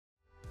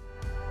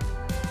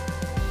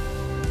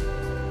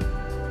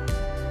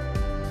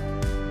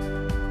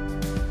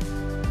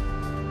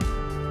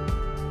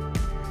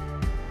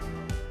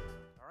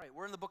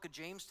of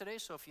James today,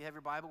 so if you have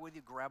your Bible with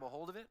you, grab a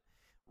hold of it.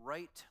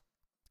 Right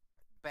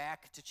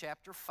back to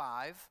chapter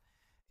 5,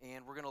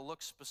 and we're going to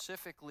look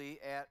specifically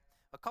at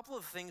a couple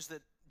of things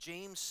that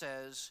James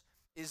says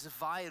is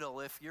vital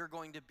if you're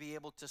going to be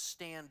able to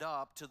stand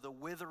up to the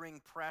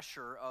withering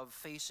pressure of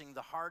facing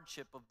the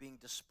hardship of being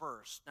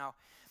dispersed. Now,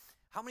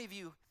 how many of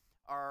you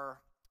are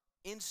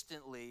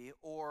instantly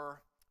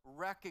or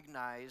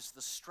recognize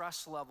the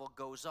stress level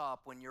goes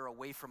up when you're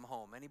away from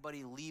home?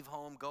 Anybody leave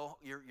home,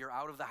 you're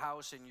out of the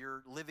house and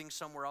you're living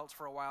somewhere else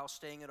for a while,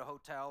 staying at a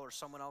hotel or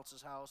someone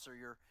else's house or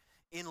your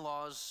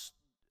in-laws'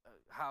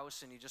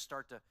 house, and you just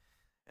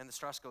and the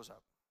stress goes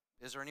up.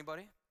 Is there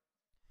anybody?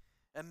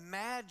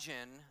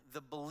 Imagine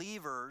the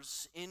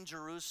believers in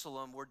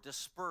Jerusalem were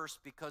dispersed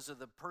because of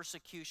the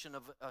persecution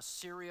of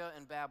Assyria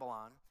and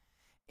Babylon,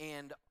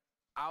 and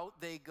out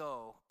they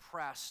go,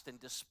 pressed and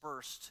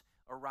dispersed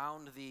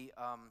around the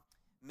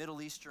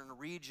Middle Eastern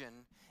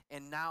region,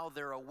 and now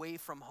they're away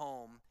from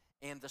home,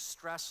 and the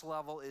stress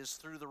level is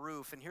through the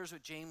roof. And here's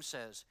what James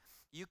says.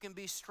 You can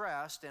be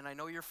stressed, and I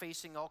know you're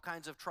facing all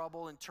kinds of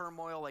trouble and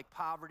turmoil like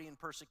poverty and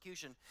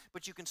persecution,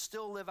 but you can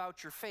still live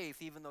out your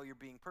faith even though you're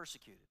being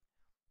persecuted.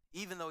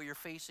 Even though you're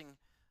facing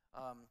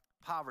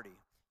poverty,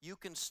 you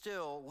can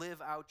still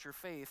live out your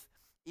faith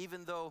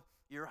even though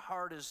your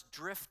heart is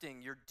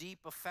drifting, your deep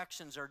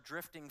affections are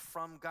drifting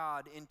from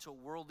God into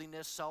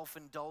worldliness,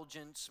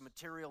 self-indulgence,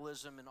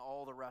 materialism, and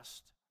all the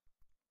rest.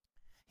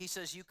 He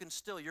says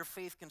your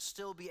faith can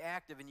still be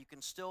active, and you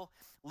can still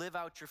live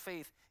out your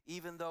faith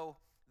even though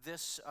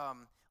this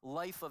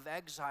life of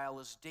exile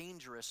is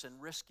dangerous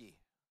and risky.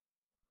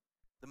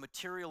 The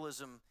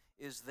materialism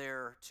is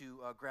there to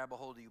grab a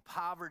hold of you.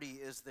 Poverty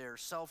is there,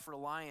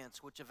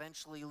 self-reliance, which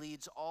eventually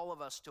leads all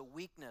of us to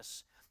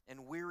weakness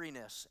and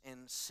weariness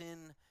and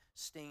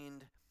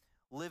sin-stained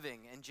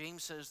living. And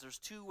James says there's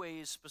two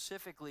ways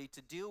specifically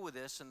to deal with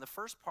this. In the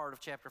first part of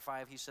chapter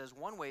 5, he says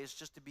one way is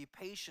just to be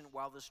patient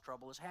while this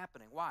trouble is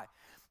happening. Why?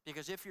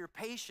 Because if you're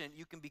patient,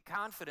 you can be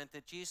confident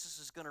that Jesus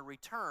is going to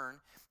return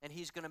and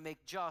he's going to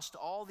make just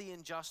all the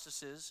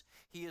injustices.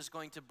 He is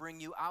going to bring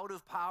you out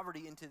of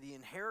poverty into the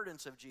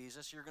inheritance of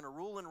Jesus. You're going to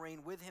rule and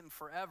reign with him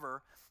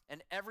forever,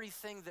 and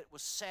everything that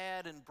was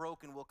sad and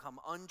broken will come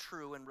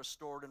untrue and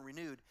restored and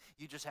renewed.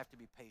 You just have to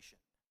be patient.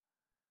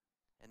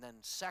 And then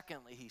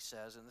secondly, he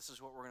says, and this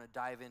is what we're going to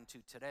dive into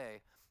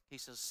today, he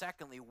says,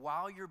 secondly,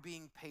 while you're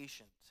being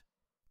patient,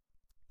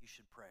 you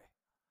should pray.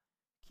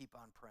 Keep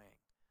on praying.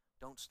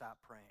 Don't stop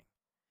praying.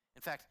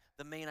 In fact,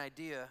 the main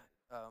idea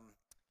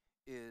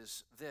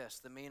is this.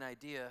 The main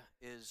idea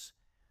is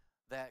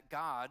that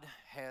God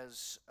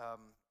has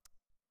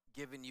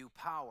given you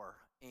power,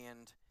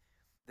 and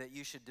that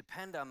you should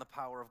depend on the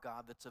power of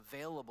God that's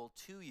available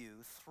to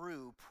you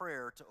through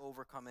prayer to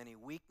overcome any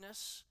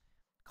weakness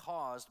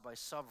caused by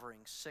suffering,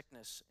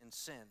 sickness, and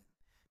sin.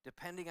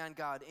 Depending on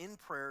God in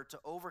prayer to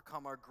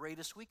overcome our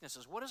greatest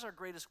weaknesses. What is our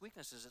greatest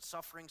weaknesses? It's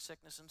suffering,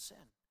 sickness, and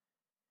sin.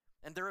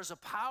 And there is a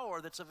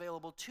power that's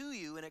available to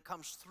you, and it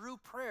comes through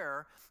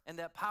prayer, and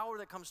that power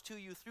that comes to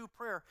you through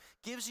prayer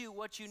gives you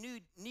what you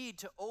need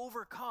to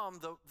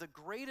overcome the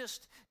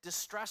greatest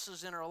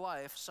distresses in our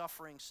life,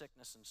 suffering,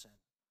 sickness, and sin.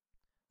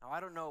 Now, I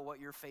don't know what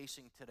you're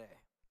facing today.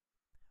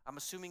 I'm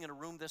assuming in a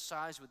room this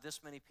size with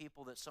this many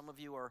people that some of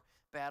you are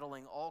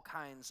battling all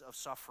kinds of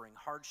suffering,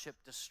 hardship,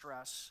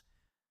 distress,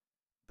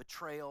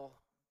 betrayal.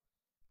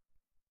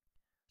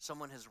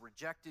 Someone has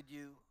rejected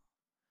you.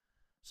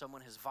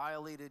 Someone has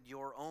violated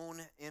your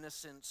own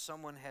innocence.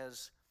 Someone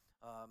has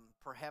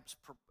perhaps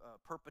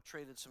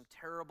perpetrated some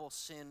terrible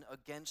sin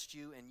against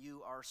you, and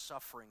you are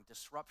suffering.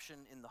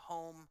 Disruption in the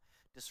home,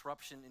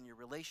 disruption in your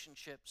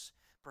relationships,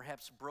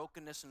 perhaps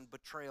brokenness and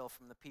betrayal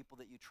from the people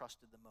that you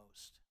trusted the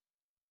most.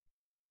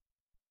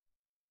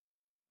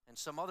 And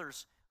some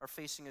others are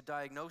facing a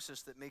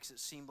diagnosis that makes it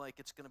seem like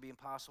it's going to be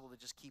impossible to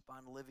just keep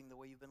on living the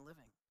way you've been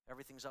living.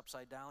 Everything's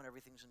upside down.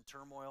 Everything's in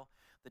turmoil.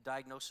 The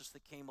diagnosis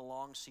that came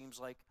along seems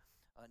like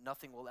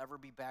nothing will ever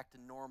be back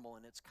to normal,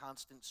 and it's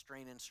constant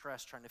strain and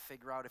stress trying to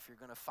figure out if you're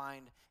going to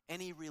find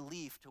any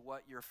relief to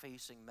what you're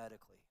facing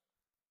medically.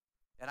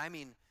 And I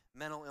mean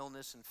mental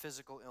illness and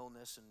physical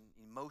illness and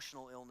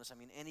emotional illness. I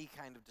mean any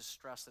kind of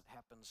distress that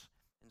happens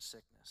in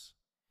sickness.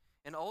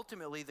 And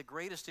ultimately, the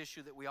greatest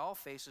issue that we all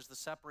face is the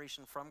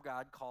separation from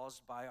God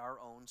caused by our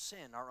own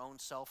sin, our own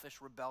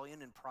selfish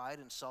rebellion and pride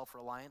and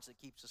self-reliance that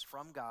keeps us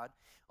from God.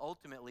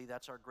 Ultimately,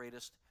 that's our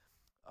greatest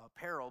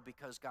peril,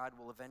 because God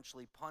will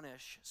eventually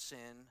punish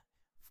sin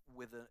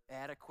with an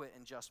adequate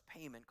and just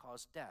payment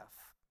called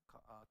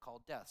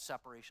death,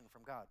 separation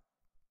from God.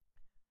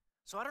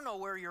 So I don't know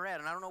where you're at,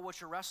 and I don't know what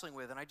you're wrestling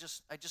with, and I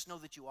just know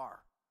that you are.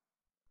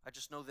 I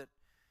just know that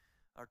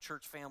our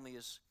church family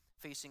is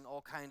facing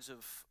all kinds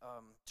of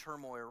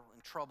turmoil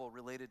and trouble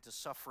related to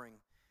suffering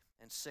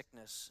and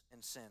sickness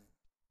and sin.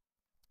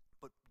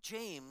 But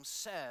James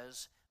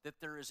says that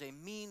there is a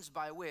means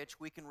by which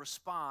we can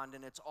respond,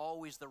 and it's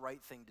always the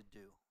right thing to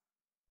do.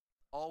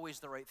 Always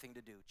the right thing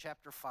to do.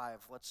 Chapter 5,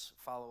 let's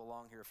follow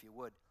along here if you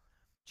would.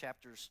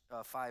 Chapters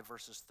 5,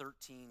 verses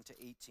 13 to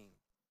 18.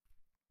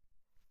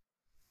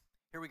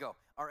 Here we go.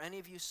 Are any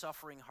of you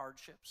suffering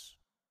hardships?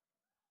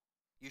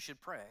 You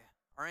should pray.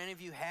 Are any of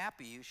you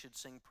happy? You should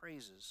sing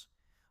praises.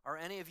 Are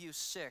any of you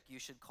sick? You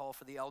should call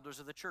for the elders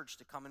of the church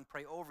to come and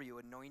pray over you,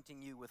 anointing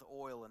you with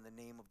oil in the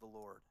name of the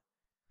Lord.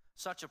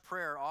 Such a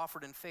prayer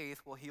offered in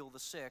faith will heal the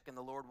sick, and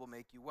the Lord will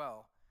make you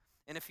well.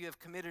 And if you have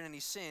committed any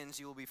sins,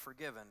 you will be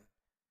forgiven.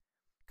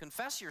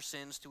 Confess your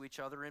sins to each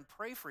other and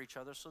pray for each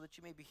other so that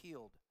you may be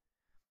healed.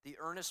 The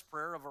earnest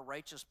prayer of a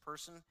righteous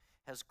person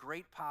has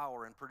great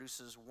power and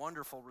produces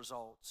wonderful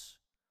results.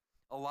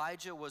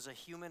 Elijah was a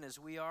human as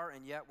we are,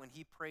 and yet when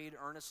he prayed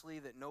earnestly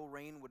that no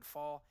rain would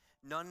fall,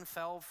 none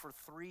fell for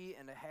 3.5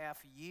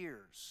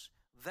 years.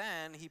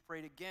 Then he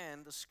prayed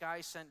again, the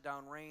sky sent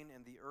down rain,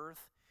 and the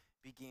earth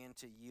began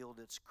to yield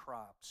its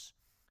crops.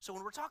 So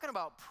when we're talking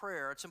about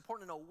prayer, it's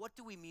important to know, what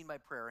do we mean by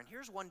prayer? And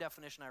here's one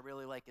definition I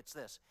really like. It's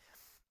this.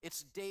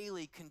 It's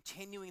daily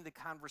continuing the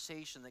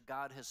conversation that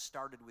God has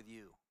started with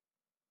you.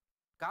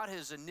 God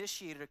has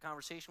initiated a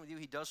conversation with you.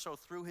 He does so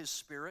through his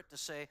Spirit to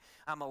say,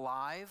 I'm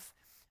alive,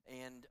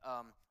 and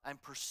I'm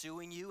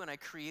pursuing you, and I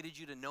created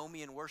you to know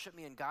me and worship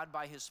me, and God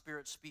by his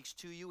Spirit speaks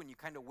to you, and you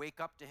kind of wake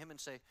up to him and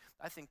say,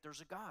 I think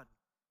there's a God.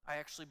 I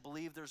actually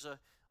believe there's a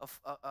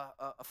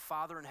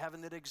Father in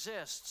heaven that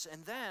exists.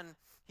 And then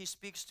he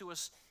speaks to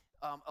us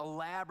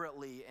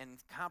elaborately and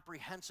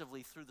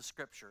comprehensively through the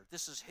Scripture.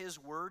 This is his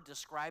word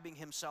describing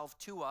himself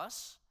to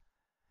us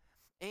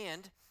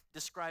and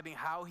describing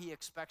how he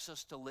expects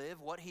us to live,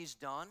 what he's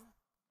done,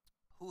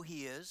 who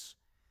he is.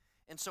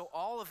 And so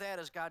all of that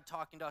is God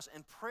talking to us,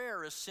 and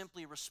prayer is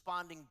simply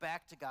responding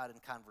back to God in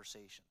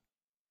conversation.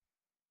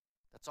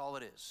 That's all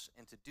it is,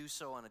 and to do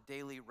so on a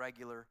daily,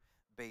 regular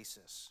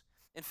basis.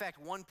 In fact,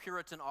 one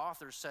Puritan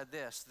author said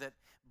this, that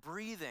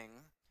breathing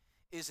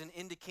is an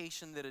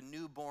indication that a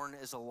newborn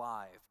is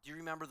alive. Do you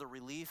remember the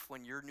relief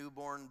when your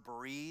newborn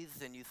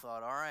breathed and you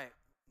thought, all right,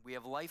 we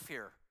have life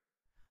here?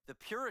 The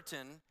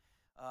Puritan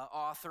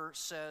author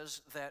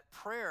says that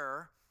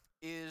prayer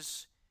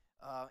is,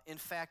 in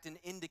fact, an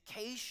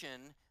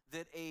indication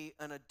that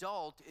an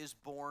adult is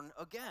born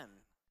again.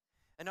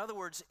 In other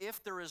words,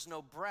 if there is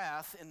no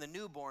breath in the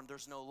newborn,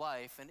 there's no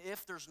life. And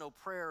if there's no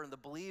prayer in the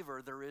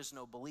believer, there is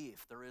no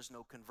belief. There is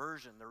no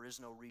conversion. There is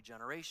no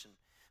regeneration.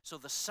 So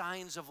the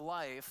signs of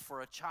life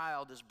for a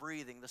child is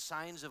breathing. The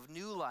signs of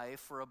new life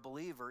for a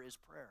believer is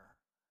prayer.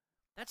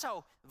 That's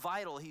how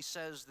vital he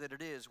says that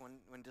it is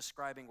when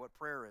describing what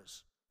prayer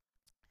is.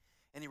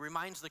 And he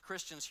reminds the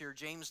Christians here,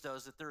 James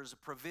does, that there is a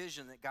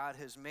provision that God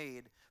has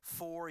made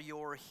for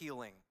your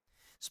healing.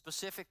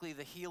 Specifically,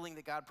 the healing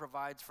that God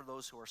provides for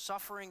those who are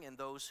suffering and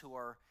those who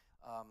are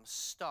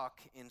stuck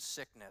in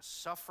sickness.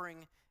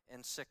 Suffering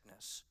and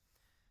sickness.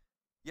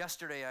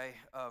 Yesterday, I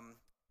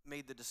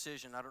made the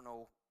decision, I don't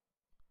know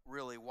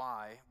really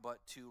why,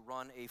 but to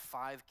run a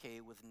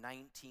 5K with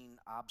 19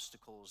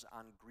 obstacles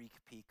on Greek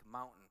Peak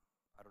Mountain.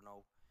 I don't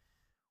know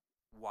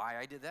why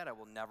I did that. I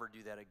will never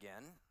do that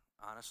again,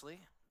 honestly.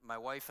 My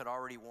wife had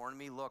already warned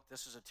me, look,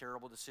 this is a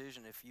terrible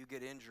decision. If you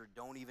get injured,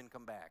 don't even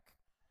come back.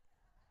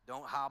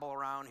 Don't hobble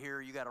around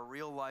here. You got a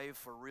real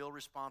life or real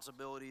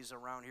responsibilities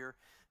around here.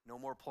 No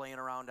more playing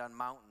around on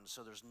mountains.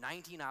 So there's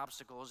 19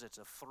 obstacles. It's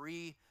a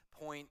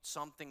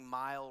 3-point-something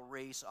mile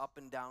race up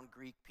and down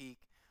Greek Peak.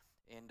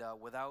 And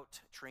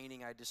without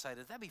training, I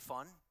decided that'd be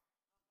fun.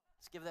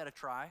 Let's give that a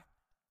try.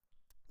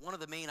 One of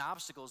the main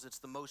obstacles, it's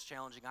the most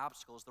challenging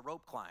obstacle, is the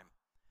rope climb.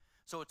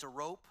 So it's a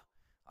rope.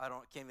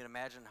 Can't even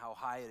imagine how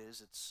high it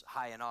is. It's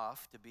high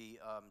enough to be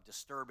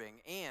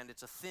disturbing. And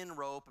it's a thin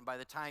rope, and by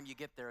the time you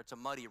get there, it's a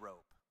muddy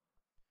rope.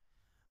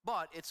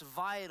 But it's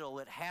vital.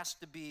 It has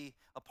to be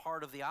a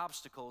part of the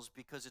obstacles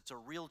because it's a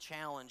real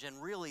challenge,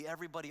 and really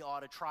everybody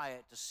ought to try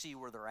it to see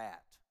where they're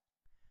at.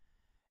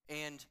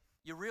 And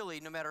you really,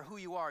 no matter who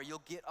you are,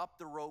 you'll get up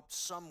the rope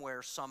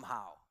somewhere,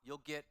 somehow.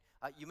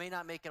 You may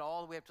not make it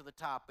all the way up to the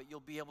top, but you'll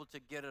be able to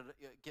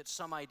get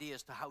some idea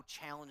as to how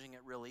challenging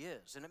it really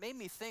is. And it made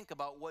me think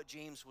about what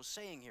James was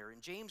saying here.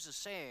 And James is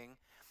saying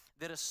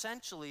that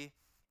essentially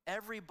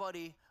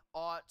everybody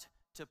ought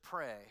to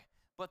pray,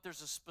 but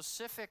there's a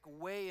specific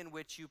way in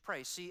which you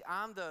pray. See,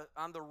 on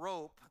the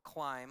rope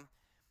climb,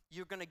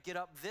 you're going to get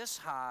up this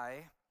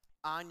high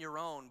on your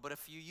own, but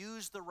if you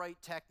use the right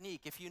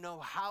technique, if you know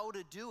how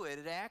to do it,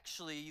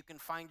 you can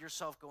find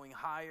yourself going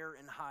higher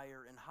and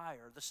higher and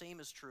higher. The same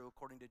is true,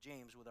 according to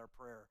James, with our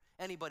prayer.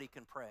 Anybody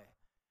can pray.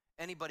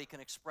 Anybody can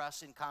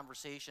express in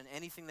conversation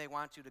anything they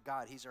want to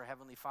God. He's our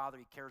Heavenly Father.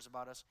 He cares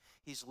about us.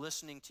 He's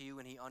listening to you,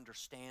 and He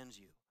understands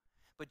you.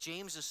 But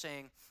James is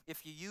saying,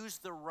 if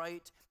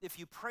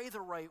you pray the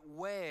right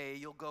way,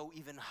 you'll go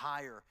even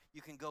higher.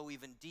 You can go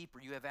even deeper.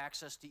 You have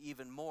access to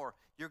even more.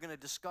 You're going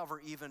to discover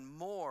even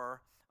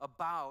more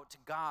about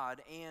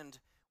God and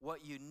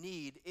what you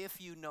need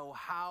if you know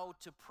how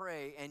to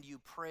pray and you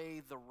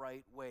pray the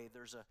right way.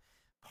 There's a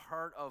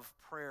part of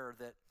prayer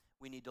that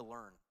we need to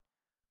learn.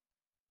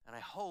 And I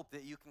hope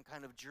that you can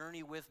kind of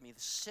journey with me.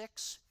 The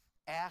 6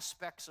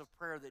 aspects of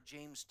prayer that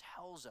James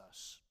tells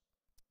us,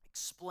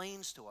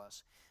 explains to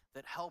us,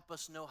 that help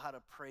us know how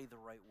to pray the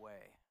right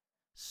way.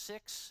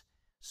 6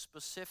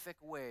 specific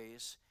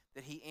ways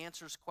that he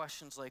answers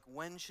questions like,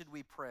 when should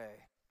we pray?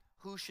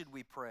 Who should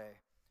we pray?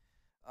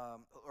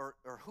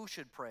 Or who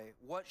should pray?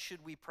 What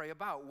should we pray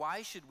about?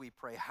 Why should we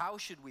pray? How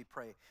should we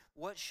pray?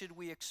 What should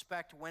we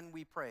expect when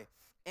we pray?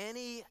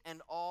 Any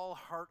and all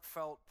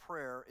heartfelt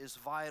prayer is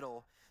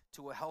vital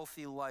to a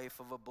healthy life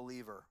of a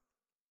believer.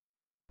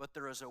 But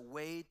there is a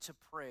way to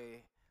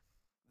pray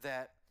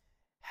that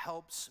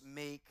helps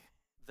make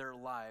their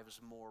lives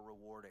more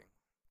rewarding.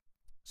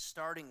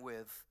 Starting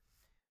with,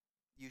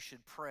 you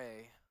should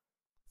pray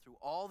through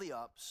all the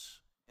ups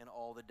and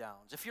all the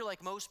downs. If you're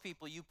like most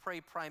people, you pray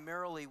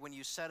primarily when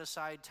you set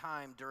aside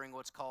time during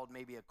what's called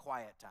maybe a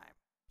quiet time.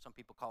 Some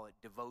people call it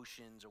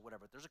devotions or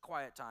whatever. There's a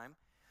quiet time,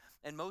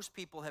 and most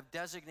people have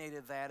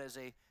designated that as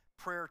a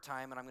prayer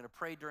time, and I'm going to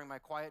pray during my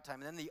quiet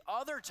time. And then the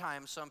other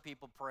time some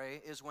people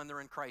pray is when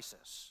they're in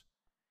crisis.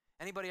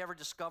 Anybody ever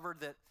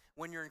discovered that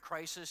when you're in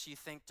crisis, you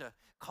think to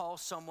call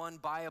someone,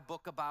 buy a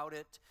book about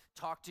it,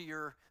 talk to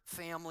your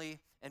family,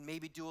 and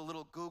maybe do a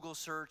little Google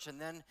search, and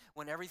then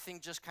when everything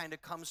just kind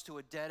of comes to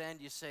a dead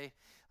end, you say,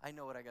 I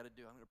know what I got to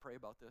do. I'm going to pray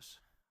about this.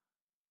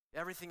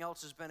 Everything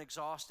else has been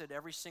exhausted.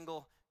 Every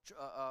single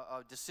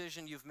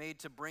decision you've made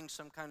to bring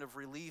some kind of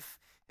relief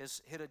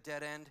has hit a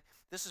dead end.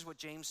 This is what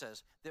James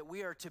says, that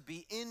we are to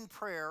be in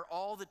prayer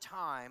all the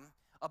time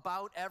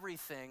about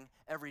everything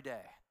every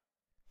day.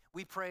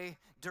 We pray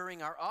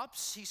during our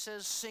ups, he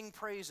says, sing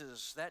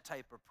praises, that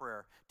type of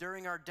prayer.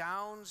 During our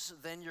downs,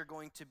 then you're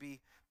going to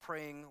be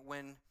praying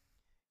when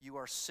you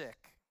are sick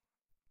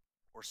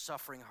or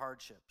suffering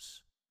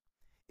hardships.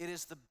 It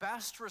is the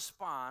best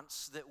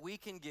response that we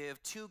can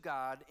give to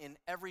God in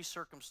every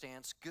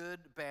circumstance, good,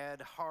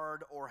 bad,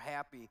 hard, or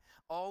happy.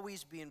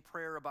 Always be in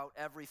prayer about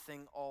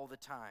everything all the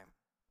time.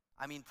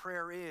 I mean,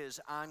 prayer is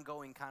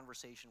ongoing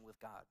conversation with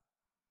God.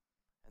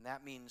 And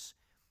that means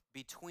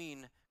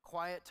between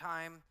quiet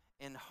time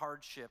and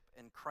hardship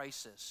and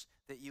crisis,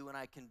 that you and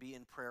I can be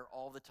in prayer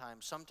all the time.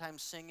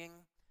 Sometimes singing,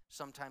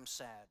 sometimes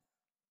sad.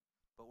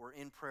 But we're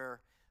in prayer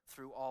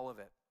through all of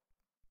it.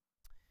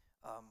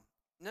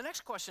 The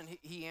next question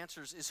he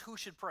answers is, who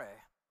should pray?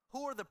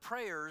 Who are the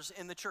prayers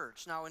in the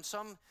church? Now, in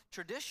some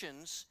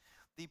traditions,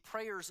 the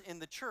prayers in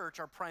the church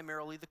are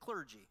primarily the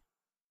clergy.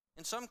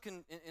 In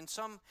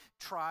some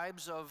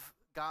tribes of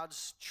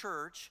God's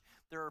church,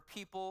 there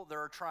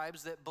are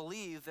tribes that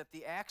believe that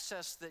the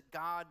access that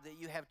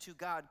you have to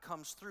God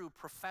comes through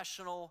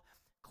professional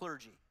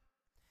clergy.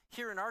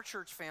 Here in our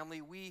church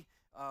family, we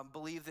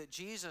believe that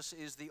Jesus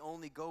is the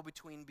only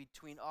go-between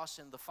between us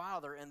and the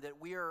Father, and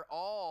that we are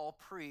all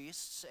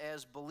priests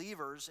as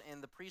believers,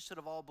 and the priesthood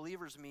of all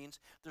believers means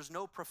there's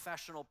no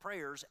professional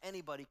prayers.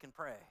 Anybody can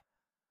pray.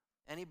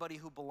 Anybody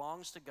who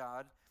belongs to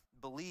God,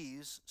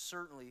 believes,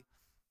 certainly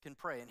can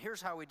pray. And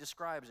here's how he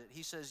describes it.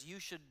 He says, you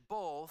should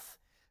both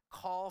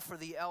call for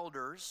the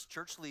elders,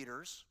 church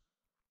leaders,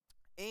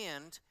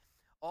 and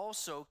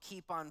also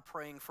keep on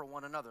praying for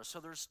one another. So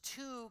there's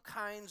two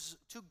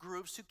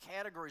groups, two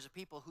categories of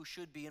people who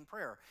should be in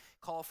prayer.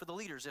 Call for the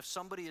leaders. If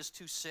somebody is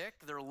too sick,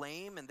 they're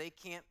lame, and they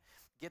can't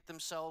get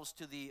themselves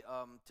to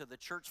the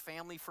church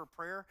family for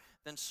prayer,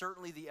 then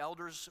certainly the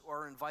elders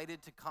are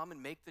invited to come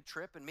and make the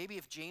trip. And maybe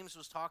if James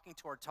was talking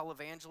to our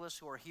televangelists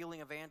who are healing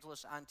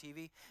evangelists on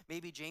TV,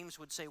 maybe James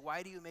would say,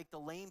 why do you make the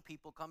lame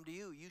people come to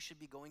you? You should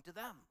be going to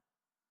them.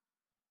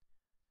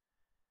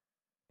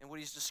 And what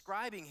he's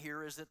describing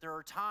here is that there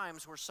are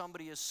times where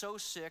somebody is so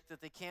sick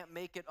that they can't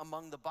make it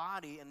among the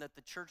body, and that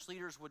the church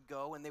leaders would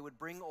go and they would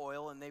bring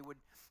oil and they would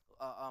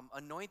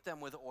anoint them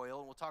with oil,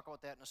 and we'll talk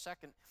about that in a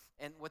second.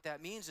 And what that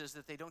means is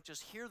that they don't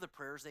just hear the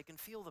prayers, they can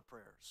feel the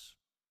prayers.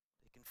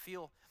 They can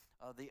feel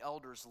the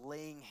elders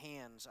laying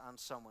hands on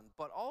someone.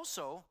 But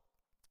also,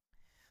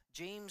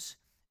 James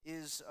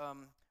is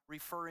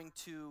referring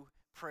to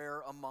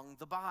prayer among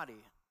the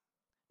body.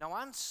 Now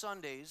on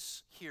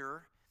Sundays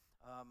here,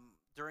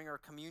 during our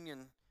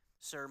communion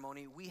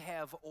ceremony, we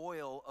have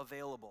oil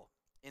available.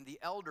 And the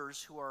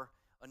elders who are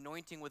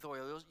anointing with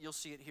oil, you'll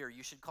see it here.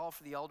 You should call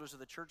for the elders of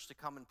the church to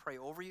come and pray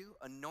over you,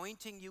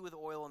 anointing you with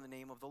oil in the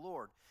name of the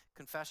Lord.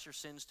 Confess your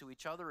sins to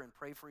each other and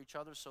pray for each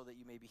other so that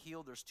you may be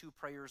healed. There's two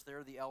prayers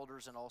there, the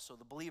elders and also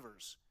the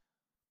believers.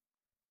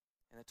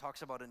 And it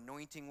talks about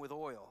anointing with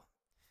oil.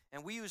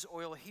 And we use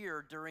oil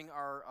here during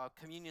our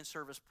communion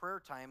service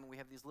prayer time, and we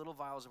have these little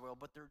vials of oil,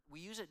 but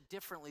we use it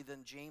differently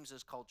than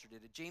James's culture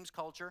did. In James'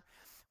 culture,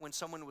 when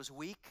someone was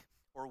weak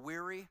or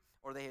weary,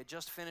 or they had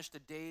just finished a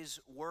day's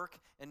work,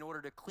 in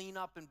order to clean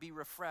up and be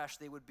refreshed,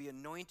 they would be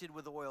anointed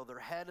with oil, their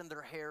head and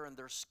their hair and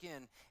their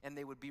skin, and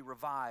they would be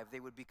revived.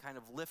 They would be kind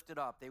of lifted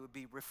up. They would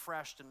be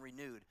refreshed and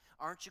renewed.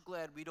 Aren't you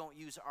glad we don't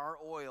use our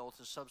oil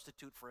to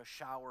substitute for a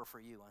shower for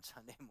you on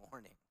Sunday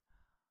morning?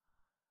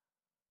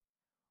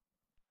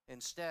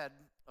 Instead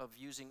of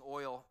using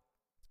oil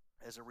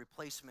as a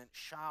replacement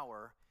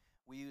shower,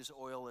 we use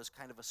oil as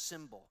kind of a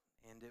symbol.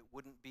 And it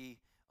wouldn't be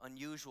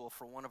unusual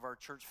for one of our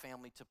church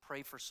family to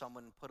pray for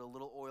someone and put a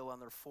little oil on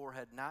their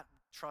forehead, not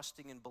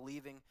trusting and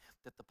believing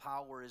that the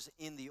power is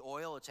in the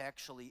oil. It's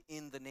actually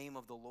in the name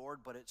of the Lord,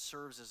 but it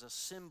serves as a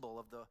symbol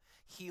of the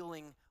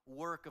healing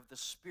work of the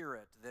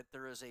Spirit, that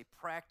there is a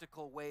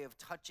practical way of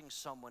touching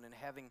someone and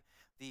having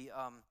the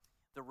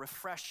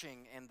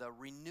refreshing and the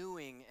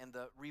renewing and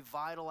the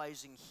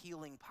revitalizing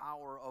healing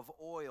power of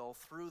oil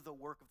through the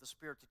work of the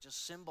Spirit to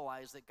just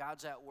symbolize that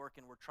God's at work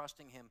and we're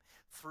trusting Him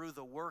through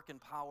the work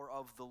and power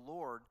of the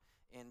Lord,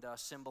 and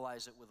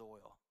symbolize it with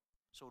oil.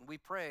 So when we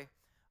pray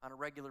on a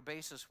regular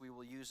basis, we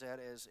will use that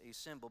as a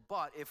symbol.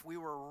 But if we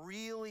were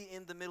really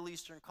in the Middle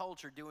Eastern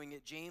culture doing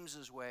it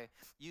James's way,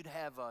 you'd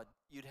have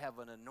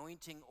an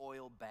anointing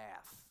oil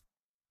bath.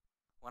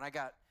 When I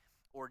got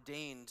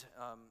ordained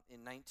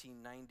in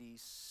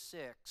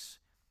 1996,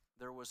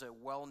 there was a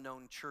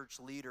well-known church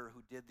leader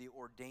who did the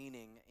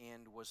ordaining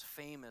and was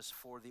famous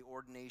for the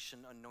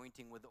ordination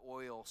anointing with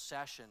oil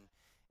session.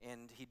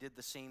 And he did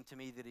the same to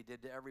me that he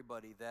did to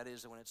everybody. That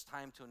is, when it's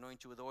time to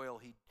anoint you with oil,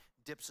 he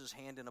dips his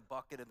hand in a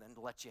bucket and then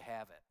lets you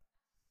have it.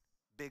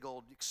 Big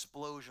old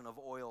explosion of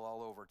oil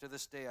all over. To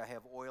this day, I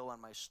have oil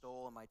on my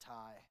stole and my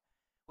tie,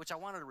 which I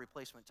wanted a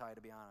replacement tie,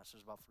 to be honest. It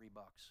was about $3.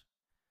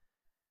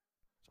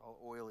 It's all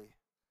oily.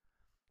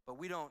 But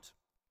we don't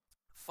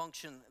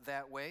function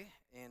that way,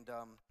 and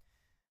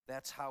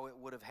that's how it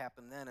would have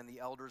happened then. And the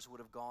elders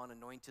would have gone,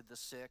 anointed the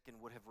sick, and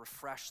would have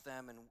refreshed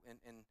them. And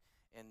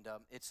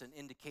it's an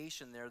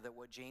indication there that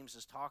what James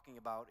is talking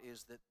about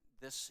is that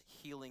this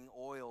healing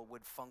oil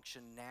would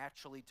function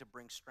naturally to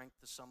bring strength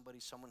to somebody,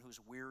 someone who's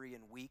weary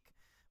and weak,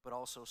 but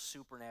also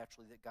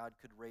supernaturally that God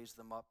could raise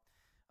them up.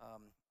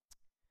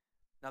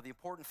 Now, the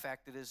important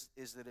fact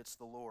is that it's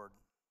the Lord,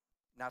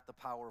 not the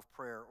power of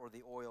prayer or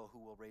the oil, who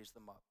will raise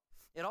them up.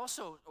 It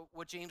also,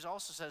 what James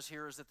also says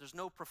here is that there's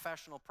no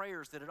professional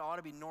prayers, that it ought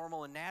to be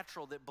normal and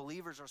natural that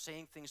believers are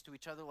saying things to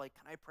each other like,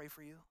 "Can I pray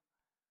for you?"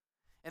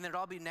 And that it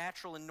ought to be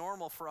natural and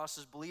normal for us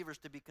as believers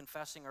to be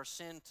confessing our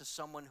sin to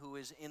someone who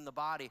is in the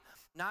body,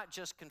 not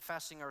just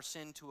confessing our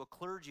sin to a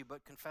clergy,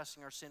 but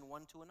confessing our sin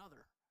one to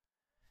another.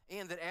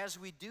 And that as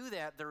we do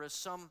that, there is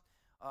some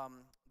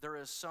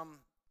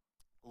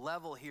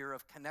level here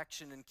of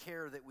connection and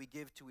care that we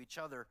give to each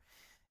other.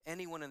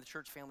 Anyone in the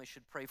church family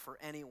should pray for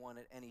anyone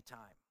at any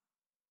time.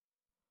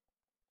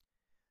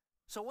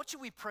 So what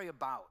should we pray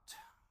about?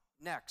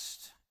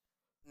 Next,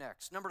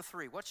 number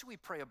 3, what should we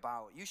pray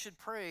about? You should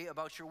pray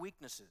about your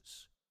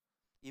weaknesses,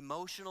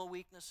 emotional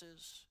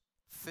weaknesses,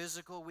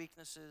 physical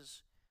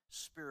weaknesses,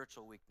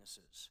 spiritual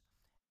weaknesses.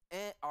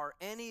 Are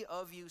any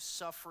of you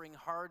suffering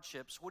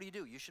hardships? What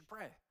do? You should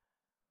pray.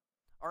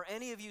 Are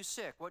any of you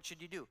sick? What should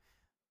you do?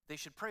 They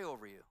should pray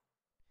over you.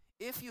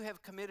 If you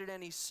have committed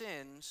any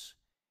sins,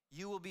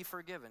 you will be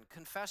forgiven.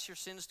 Confess your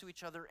sins to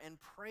each other and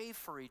pray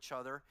for each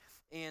other.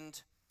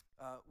 And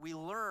we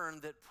learn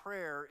that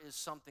prayer is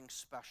something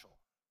special.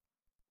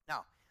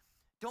 Now,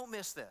 don't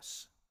miss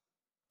this.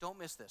 Don't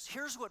miss this.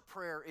 Here's what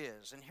prayer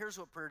is, and here's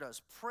what prayer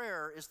does.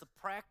 Prayer is the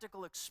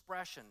practical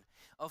expression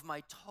of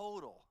my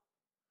total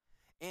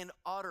and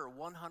utter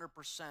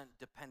 100%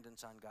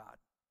 dependence on God.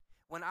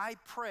 When I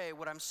pray,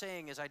 what I'm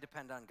saying is I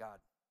depend on God.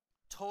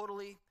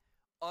 Totally,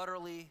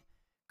 utterly,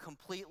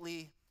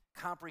 completely,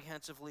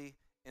 comprehensively,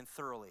 and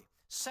thoroughly.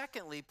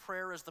 Secondly,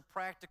 prayer is the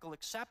practical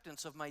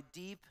acceptance of my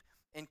deep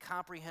and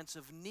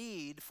comprehensive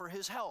need for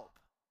His help.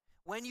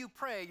 When you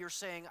pray, you're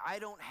saying, I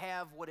don't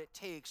have what it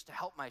takes to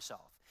help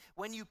myself.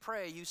 When you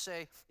pray, you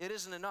say, it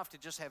isn't enough to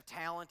just have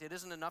talent. It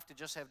isn't enough to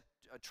just have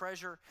a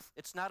treasure.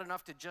 It's not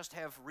enough to just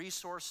have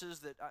resources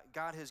that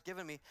God has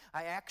given me.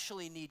 I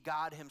actually need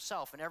God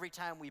Himself. And every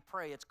time we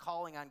pray, it's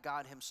calling on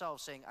God Himself,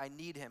 saying, I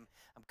need Him.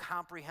 I'm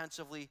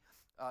comprehensively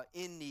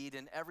in need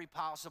in every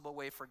possible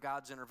way for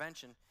God's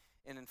intervention.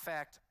 And in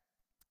fact,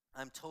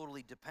 I'm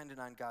totally dependent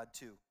on God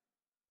too.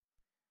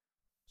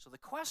 So the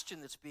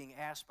question that's being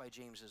asked by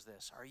James is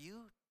this: are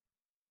you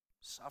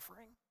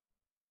suffering?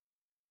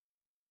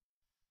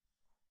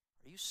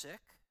 Are you sick?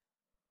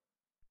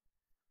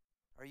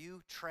 Are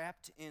you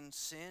trapped in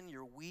sin?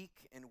 You're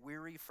weak and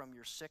weary from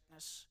your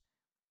sickness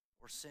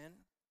or sin?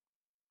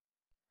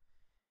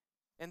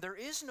 And there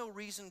is no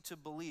reason to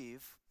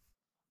believe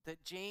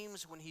that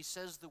James, when he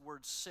says the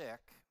word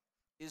sick,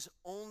 is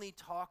only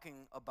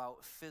talking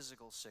about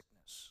physical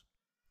sickness.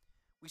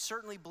 We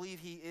certainly believe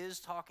he is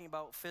talking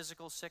about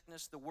physical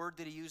sickness. The word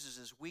that he uses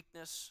is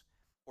weakness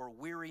or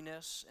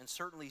weariness, and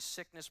certainly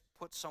sickness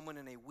puts someone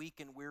in a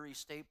weak and weary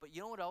state. But you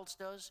know what else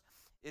does?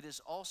 It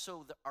is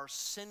also our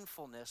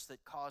sinfulness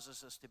that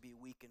causes us to be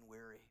weak and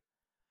weary.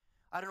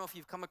 I don't know if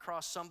you've come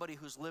across somebody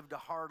who's lived a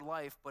hard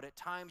life, but at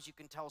times you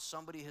can tell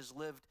somebody has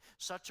lived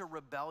such a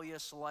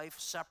rebellious life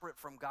separate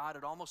from God,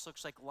 it almost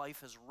looks like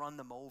life has run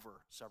them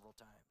over several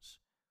times.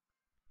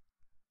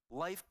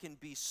 Life can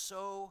be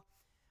so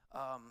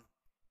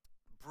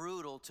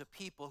brutal to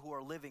people who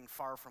are living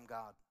far from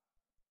God,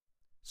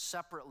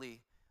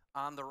 separately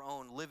on their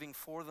own, living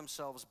for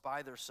themselves,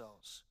 by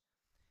themselves.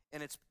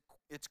 And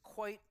it's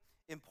quite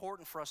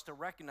important for us to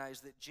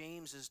recognize that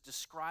James is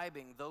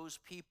describing those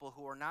people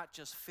who are not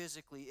just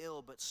physically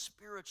ill, but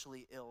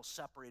spiritually ill,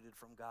 separated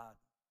from God.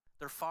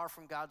 They're far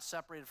from God,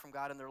 separated from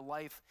God, and their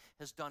life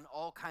has done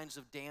all kinds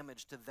of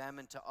damage to them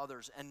and to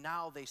others. And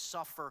now they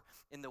suffer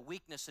in the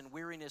weakness and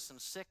weariness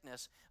and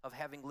sickness of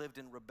having lived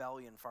in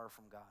rebellion far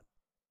from God.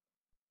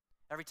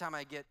 Every time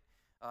I get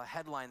a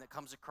headline that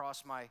comes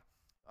across my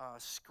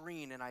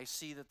screen and I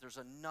see that there's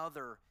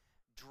another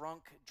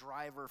drunk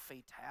driver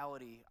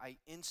fatality, I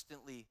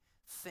instantly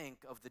think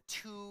of the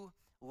 2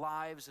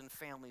 lives and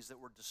families that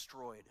were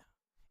destroyed.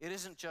 It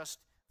isn't just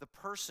the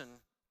person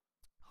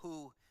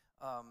who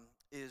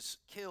is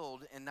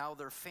killed and now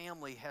their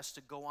family has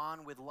to go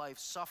on with life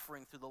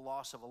suffering through the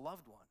loss of a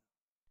loved one.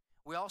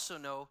 We also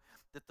know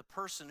that the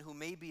person who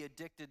may be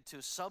addicted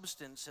to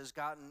substance has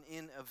gotten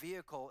in a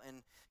vehicle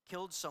and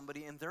killed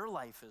somebody and their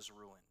life is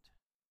ruined.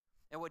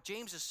 And what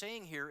James is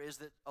saying here is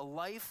that a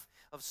life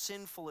of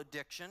sinful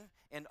addiction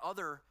and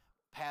other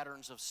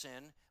patterns of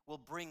sin will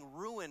bring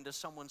ruin to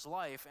someone's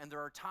life. And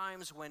there are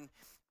times when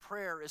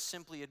prayer is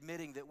simply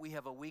admitting that we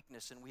have a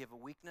weakness, and we have a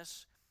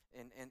weakness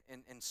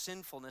and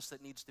sinfulness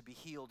that needs to be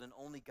healed, and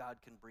only God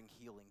can bring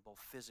healing, both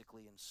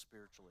physically and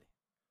spiritually.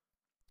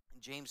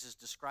 And James is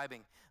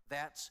describing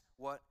that's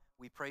what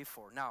we pray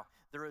for. Now,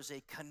 there is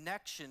a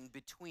connection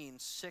between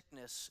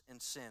sickness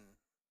and sin.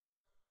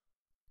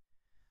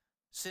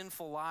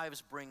 Sinful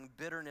lives bring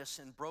bitterness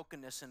and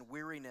brokenness and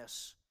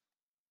weariness,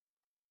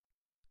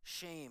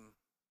 shame,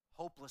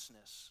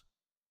 hopelessness.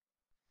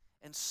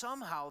 And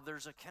somehow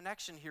there's a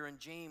connection here in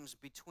James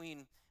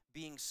between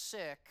being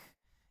sick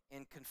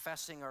and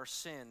confessing our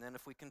sin. And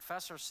if we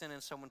confess our sin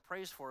and someone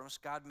prays for us,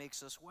 God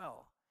makes us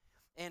well.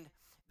 And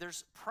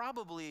there's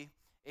probably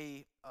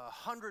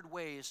 100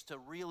 ways to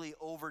really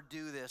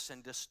overdo this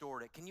and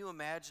distort it. Can you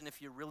imagine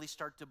if you really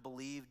start to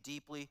believe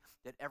deeply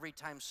that every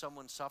time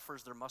someone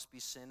suffers, there must be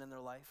sin in their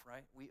life,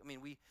 right?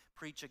 We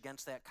preach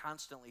against that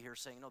constantly here,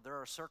 saying, no, there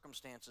are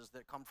circumstances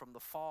that come from the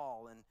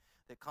fall and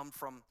that come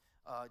from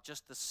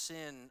just the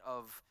sin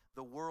of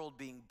the world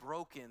being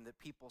broken that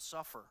people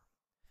suffer.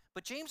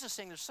 But James is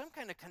saying there's some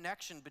kind of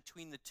connection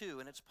between the two,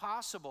 and it's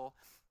possible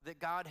that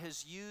God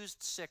has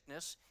used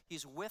sickness,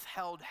 he's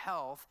withheld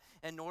health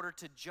in order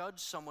to judge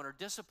someone or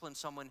discipline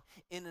someone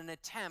in an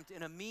attempt,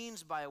 in a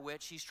means by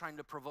which he's trying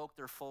to provoke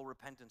their full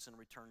repentance and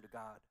return to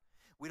God.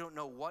 We don't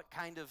know what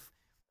kind of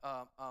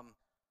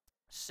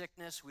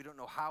sickness, we don't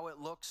know how it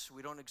looks,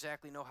 we don't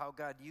exactly know how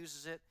God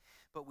uses it,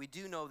 but we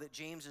do know that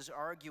James is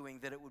arguing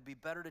that it would be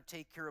better to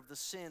take care of the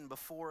sin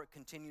before it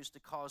continues to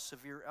cause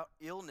severe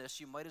illness.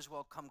 You might as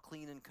well come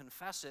clean and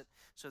confess it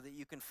so that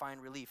you can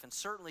find relief. And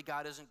certainly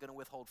God isn't going to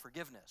withhold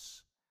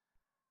forgiveness.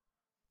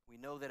 We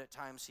know that at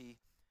times he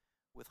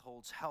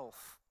withholds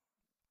health.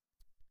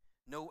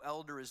 No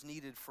elder is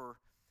needed, for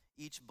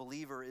each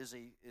believer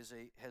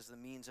has the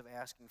means of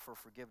asking for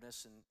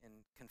forgiveness and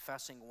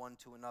confessing one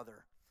to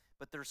another.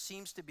 But there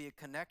seems to be a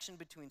connection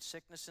between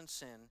sickness and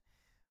sin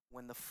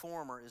when the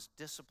former is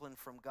discipline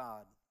from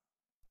God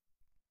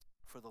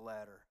for the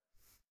latter.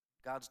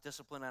 God's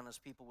discipline on his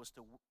people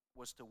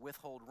was to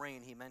withhold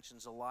rain. He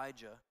mentions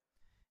Elijah,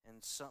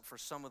 and for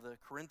some of the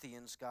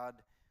Corinthians, God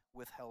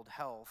withheld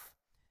health,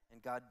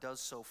 and God does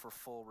so for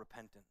full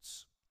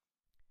repentance.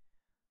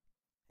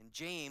 And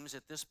James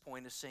at this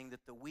point is saying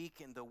that the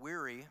weak and the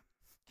weary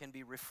can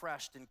be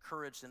refreshed,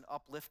 encouraged, and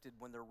uplifted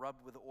when they're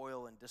rubbed with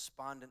oil and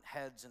despondent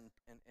heads, and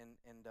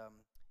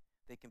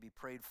they can be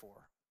prayed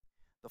for.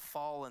 The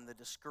fallen, the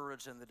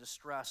discouraged, and the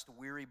distressed,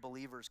 weary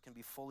believers can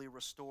be fully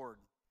restored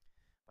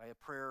by the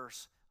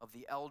prayers of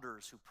the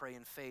elders who pray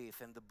in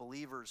faith and the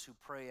believers who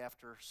pray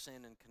after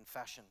sin and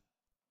confession.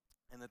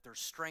 And that there's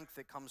strength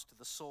that comes to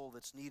the soul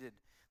that's needed.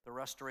 The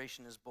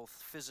restoration is both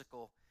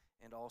physical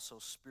and also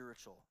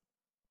spiritual.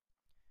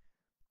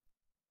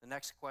 The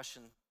next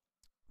question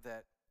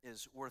that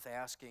is worth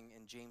asking,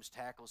 and James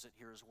tackles it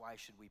here, is why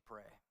should we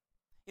pray?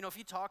 You know, if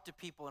you talk to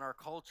people in our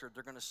culture,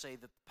 they're going to say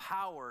that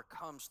power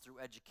comes through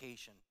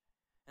education.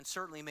 And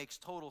certainly makes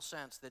total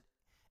sense that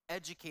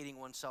educating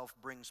oneself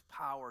brings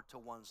power to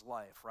one's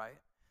life, right?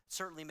 It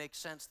certainly makes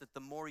sense that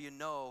the more you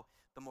know,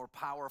 the more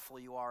powerful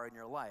you are in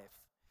your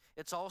life.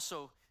 It's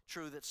also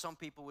true that some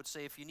people would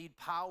say if you need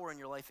power in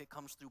your life, it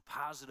comes through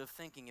positive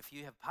thinking. If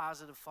you have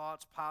positive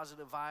thoughts,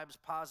 positive vibes,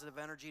 positive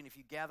energy, and if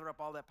you gather up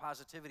all that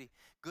positivity,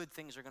 good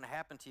things are going to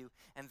happen to you,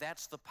 and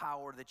that's the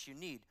power that you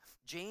need.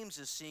 James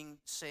is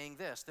saying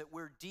this, that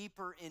we're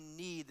deeper in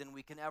need than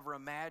we can ever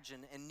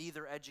imagine, and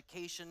neither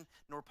education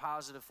nor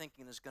positive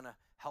thinking is going to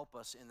help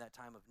us in that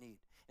time of need.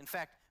 In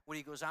fact, what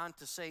he goes on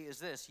to say is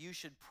this: you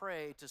should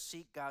pray to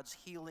seek God's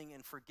healing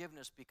and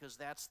forgiveness, because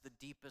that's the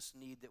deepest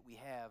need that we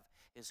have,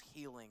 is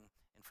healing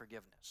and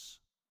forgiveness.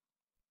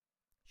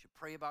 You should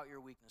pray about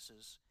your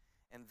weaknesses,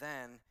 and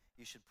then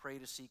you should pray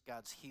to seek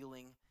God's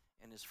healing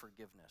and his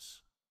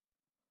forgiveness.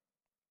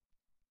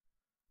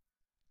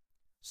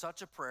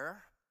 Such a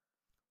prayer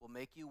will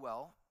make you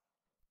well.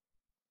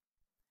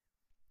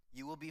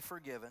 You will be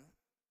forgiven.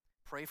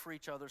 Pray for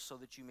each other so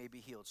that you may be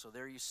healed. So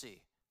there you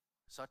see.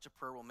 Such a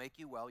prayer will make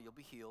you well. You'll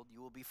be healed.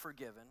 You will be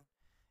forgiven.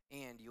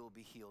 And you will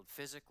be healed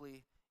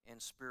physically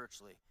and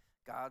spiritually.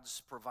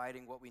 God's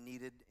providing what we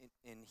needed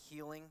in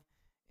healing,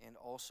 and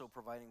also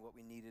providing what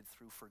we needed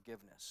through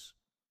forgiveness.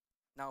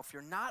 Now, if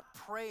you're not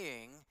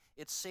praying,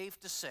 it's safe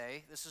to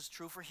say, this is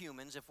true for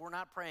humans, if we're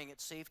not praying,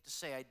 it's safe to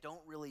say, I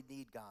don't really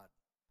need God.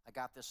 I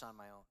got this on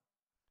my own.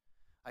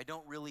 I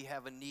don't really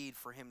have a need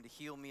for him to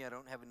heal me. I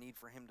don't have a need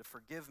for him to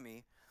forgive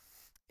me.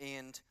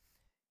 And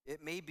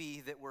it may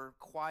be that we're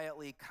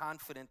quietly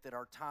confident that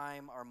our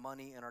time, our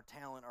money, and our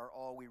talent are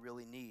all we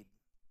really need.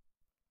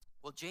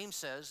 Well, James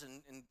says,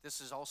 and this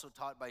is also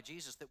taught by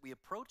Jesus, that we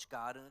approach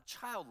God in a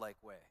childlike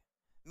way,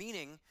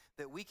 meaning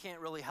that we can't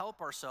really help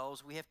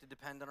ourselves. We have to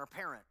depend on our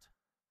parent.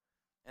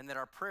 And that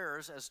our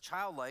prayers, as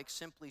childlike,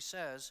 simply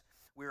says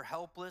we're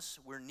helpless,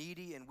 we're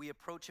needy, and we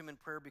approach him in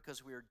prayer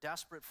because we are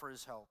desperate for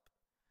his help.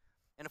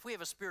 And if we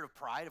have a spirit of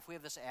pride, if we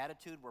have this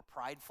attitude, we're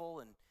prideful,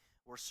 and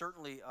we're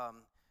certainly,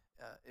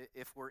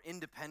 if we're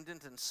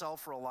independent and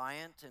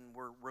self-reliant and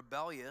we're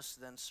rebellious,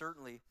 then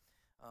certainly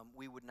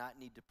we would not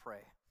need to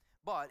pray.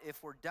 But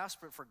if we're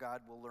desperate for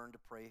God, we'll learn to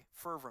pray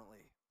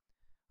fervently.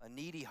 A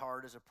needy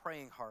heart is a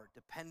praying heart.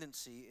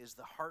 Dependency is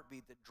the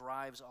heartbeat that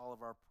drives all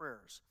of our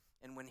prayers.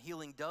 And when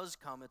healing does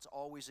come, it's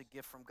always a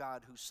gift from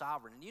God who's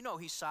sovereign. And you know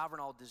he's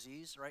sovereign all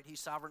disease, right? He's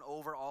sovereign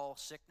over all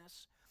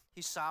sickness.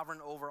 He's sovereign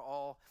over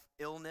all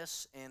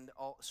illness and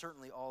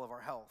certainly all of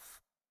our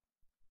health.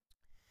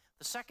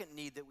 The second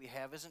need that we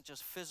have isn't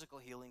just physical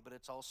healing, but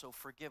it's also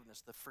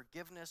forgiveness, the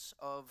forgiveness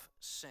of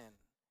sin.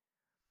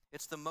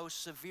 It's the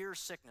most severe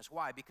sickness.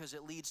 Why? Because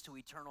it leads to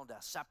eternal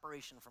death,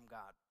 separation from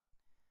God.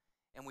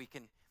 And we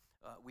can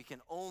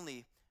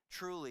only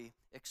truly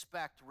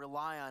expect,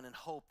 rely on, and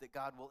hope that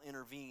God will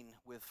intervene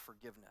with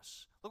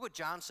forgiveness. Look what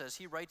John says.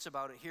 He writes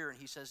about it here, and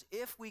he says,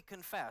 if we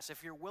confess,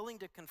 if you're willing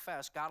to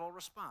confess, God will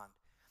respond.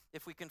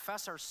 If we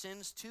confess our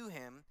sins to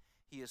him,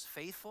 he is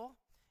faithful,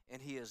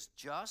 and he is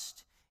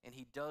just, and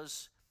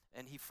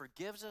he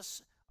forgives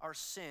us our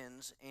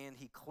sins, and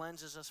he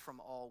cleanses us from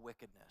all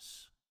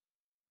wickedness.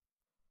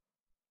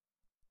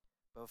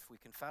 But if we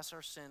confess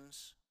our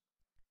sins,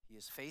 he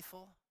is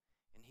faithful,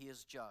 and he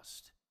is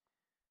just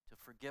to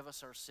forgive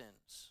us our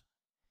sins.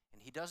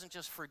 And he doesn't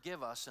just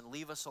forgive us and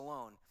leave us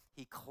alone.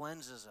 He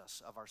cleanses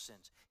us of our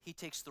sins. He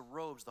takes the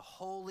robes, the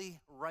holy,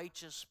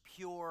 righteous,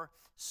 pure,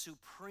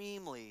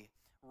 supremely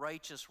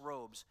righteous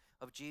robes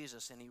of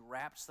Jesus, and he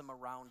wraps them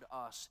around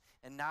us.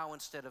 And now,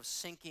 instead of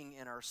sinking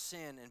in our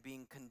sin and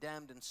being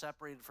condemned and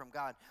separated from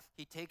God,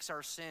 he takes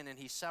our sin and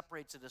he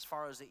separates it as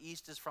far as the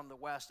east is from the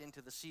west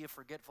into the sea of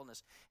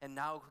forgetfulness. And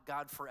now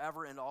God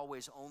forever and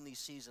always only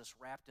sees us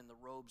wrapped in the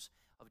robes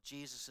of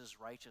Jesus'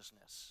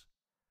 righteousness.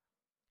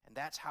 And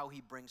that's how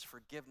he brings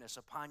forgiveness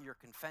upon your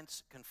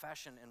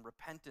confession and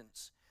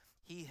repentance.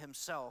 He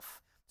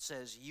himself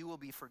says you will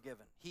be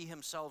forgiven. He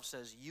himself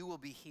says you will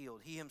be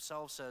healed. He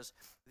himself says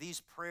these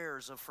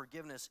prayers of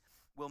forgiveness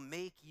will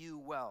make you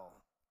well.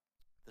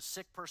 The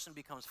sick person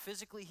becomes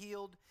physically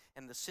healed,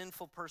 and the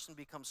sinful person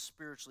becomes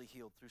spiritually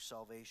healed through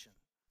salvation.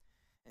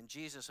 And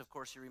Jesus, of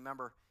course, you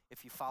remember,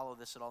 if you follow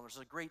this at all, there's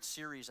a great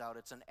series out.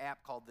 It's an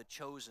app called The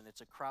Chosen. It's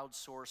a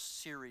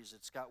crowdsourced series.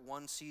 It's got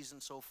one season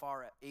so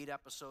far, 8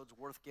 episodes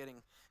worth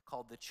getting,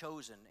 called The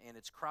Chosen. And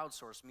it's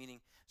crowdsourced,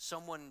 meaning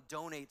someone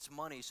donates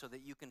money so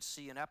that you can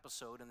see an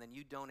episode, and then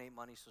you donate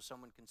money so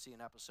someone can see an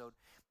episode.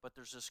 But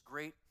there's this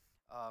great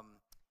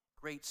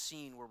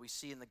scene where we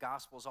see in the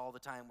Gospels all the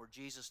time where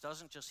Jesus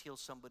doesn't just heal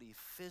somebody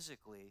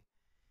physically,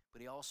 but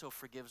he also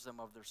forgives them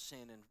of their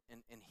sin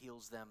and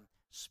heals them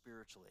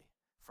spiritually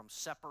from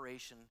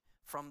separation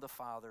from the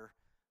Father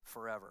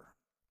forever.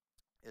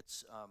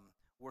 It's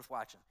worth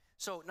watching.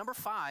 So, number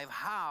 5,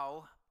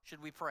 how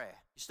should we pray?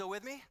 You still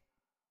with me?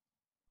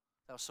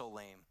 That was so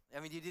lame. I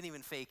mean, you didn't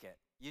even fake it.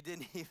 You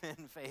didn't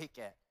even fake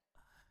it.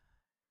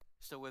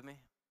 Still with me?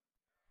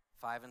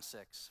 5 and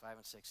 6. 5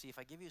 and 6. See, if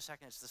I give you a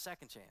second, it's the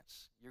second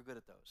chance. You're good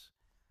at those.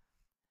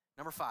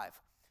 Number 5.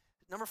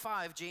 Number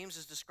 5, James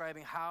is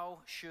describing how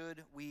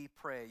should we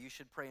pray. You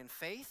should pray in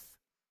faith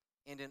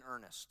and in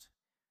earnest.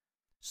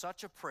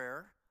 Such a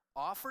prayer,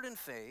 offered in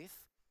faith,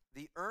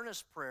 the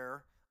earnest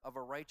prayer of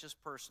a righteous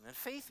person. And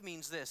faith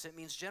means this. It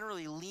means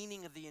generally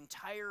leaning of the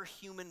entire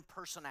human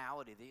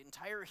personality, the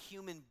entire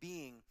human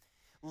being,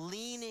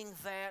 leaning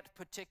that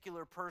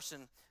particular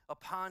person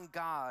upon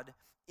God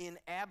in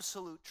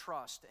absolute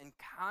trust and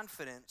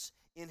confidence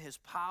in his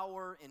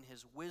power, in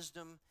his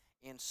wisdom,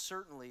 and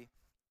certainly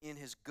in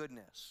his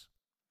goodness.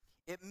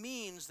 It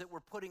means that we're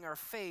putting our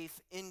faith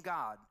in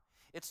God.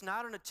 It's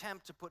not an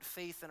attempt to put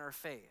faith in our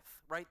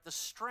faith, right? The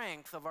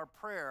strength of our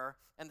prayer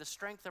and the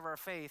strength of our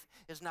faith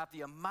is not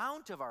the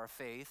amount of our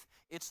faith,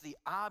 it's the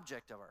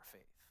object of our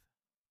faith.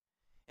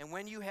 And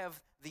when you have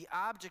the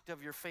object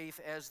of your faith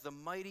as the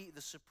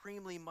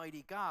supremely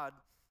mighty God,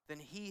 then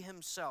he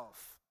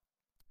himself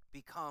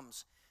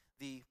becomes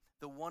the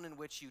one in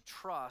which you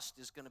trust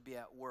is going to be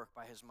at work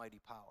by his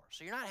mighty power.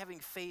 So you're not having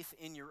faith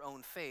in your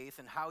own faith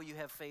and how you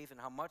have faith and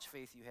how much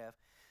faith you have,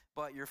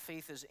 but your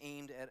faith is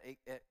aimed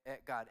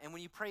at God. And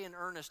when you pray in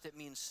earnest, it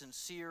means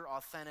sincere,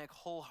 authentic,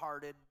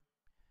 wholehearted.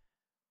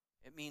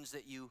 It means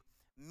that you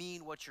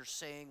mean what you're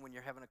saying when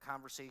you're having a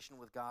conversation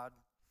with God.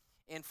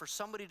 And for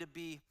somebody to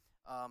be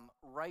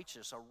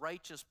righteous. A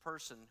righteous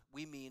person,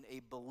 we mean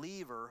a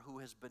believer who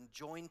has been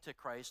joined to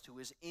Christ, who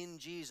is in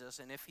Jesus.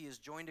 And if he is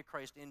joined to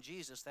Christ in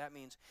Jesus, that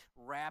means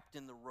wrapped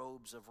in the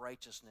robes of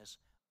righteousness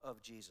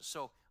of Jesus.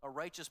 So a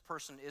righteous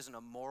person isn't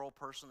a moral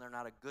person. They're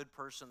not a good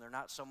person. They're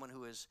not someone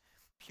who is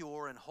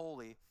pure and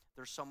holy.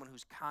 They're someone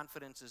whose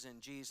confidence is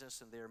in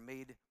Jesus, and they're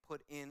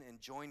put in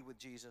and joined with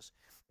Jesus.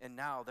 And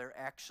now they're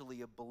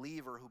actually a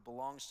believer who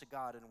belongs to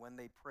God, and when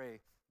they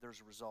pray,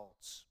 there's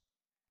results.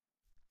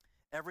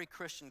 Every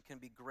Christian can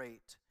be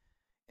great,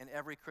 and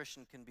every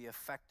Christian can be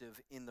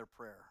effective in their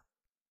prayer.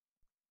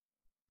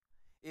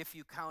 If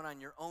you count on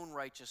your own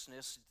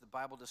righteousness, the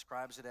Bible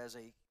describes it as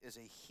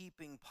a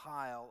heaping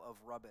pile of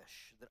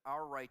rubbish, that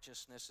our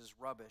righteousness is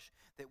rubbish,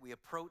 that we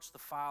approach the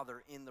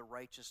Father in the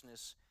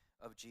righteousness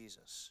of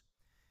Jesus.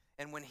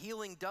 And when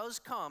healing does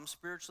come,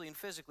 spiritually and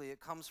physically, it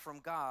comes from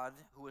God,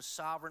 who is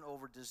sovereign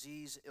over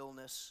disease,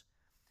 illness,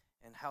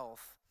 and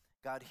health.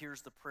 God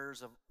hears the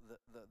prayers of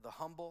the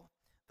humble,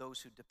 those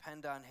who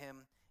depend on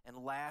him.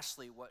 And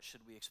lastly, what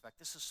should we expect?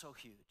 This is so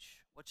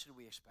huge. What should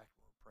we expect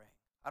when we're praying?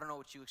 I don't know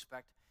what you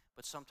expect,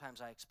 but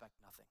sometimes I expect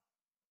nothing.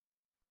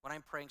 When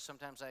I'm praying,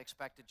 sometimes I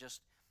expect to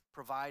just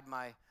provide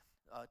my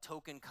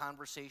token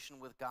conversation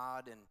with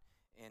God.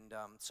 And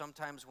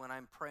sometimes when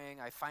I'm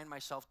praying, I find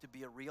myself to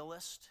be a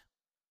realist.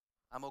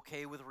 I'm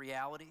okay with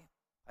reality.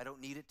 I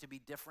don't need it to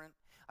be different.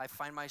 I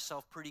find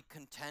myself pretty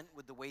content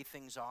with the way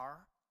things are.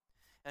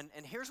 And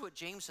here's what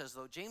James says,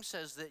 though. James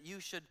says that you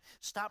should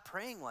stop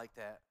praying like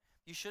that.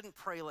 You shouldn't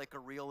pray like a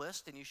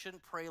realist, and you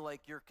shouldn't pray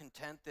like you're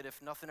content that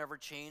if nothing ever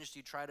changed,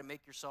 you try to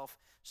make yourself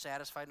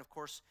satisfied. And of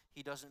course,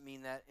 he doesn't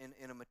mean that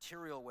in a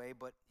material way,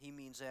 but he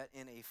means that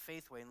in a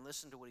faith way. And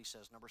listen to what he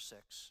says, number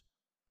 6.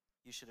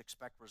 You should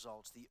expect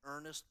results. The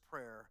earnest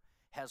prayer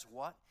has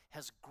what?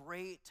 Has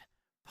great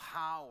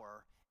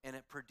power, and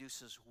it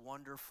produces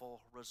wonderful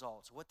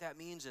results. What that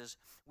means is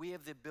we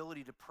have the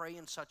ability to pray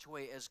in such a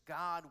way as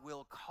God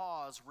will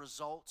cause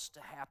results to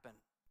happen.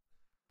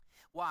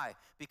 Why?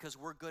 Because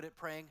we're good at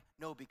praying?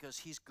 No, because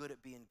he's good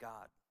at being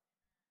God.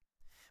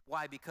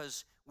 Why?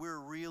 Because we're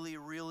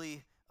really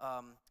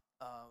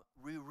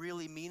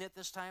mean it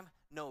this time?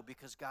 No,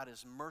 because God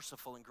is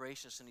merciful and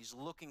gracious, and he's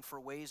looking for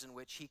ways in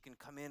which he can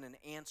come in and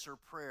answer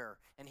prayer.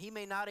 And he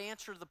may not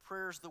answer the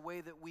prayers the way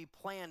that we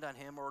planned on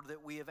him or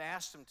that we have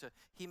asked him to.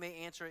 He may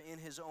answer it in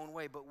his own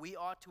way, but we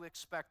ought to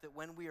expect that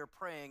when we are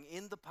praying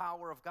in the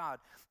power of God,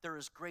 there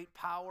is great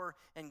power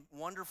and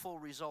wonderful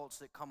results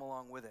that come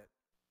along with it.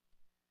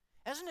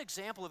 As an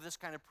example of this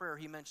kind of prayer,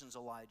 he mentions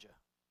Elijah.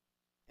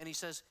 And he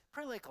says,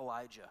 pray like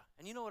Elijah.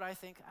 And you know what I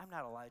think? I'm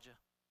not Elijah.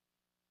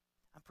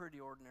 I'm pretty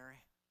ordinary.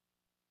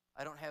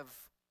 I don't have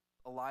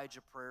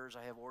Elijah prayers.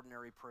 I have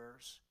ordinary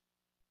prayers.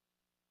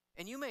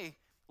 And you may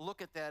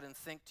look at that and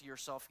think to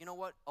yourself, you know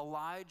what?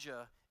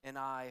 Elijah and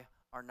I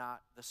are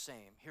not the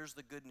same. Here's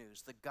the good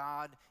news. The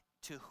God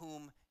to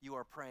whom you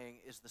are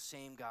praying is the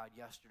same God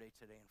yesterday,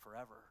 today, and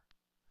forever.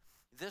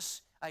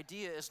 This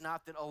idea is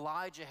not that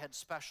Elijah had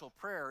special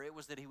prayer. It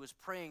was that he was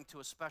praying to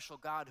a special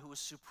God who was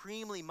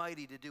supremely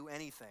mighty to do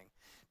anything.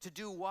 To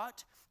do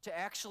what? To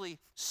actually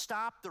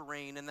stop the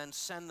rain and then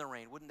send the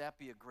rain. Wouldn't that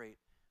be a great,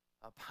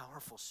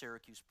 powerful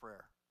Syracuse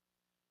prayer?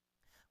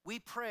 We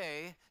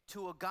pray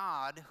to a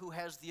God who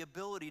has the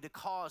ability to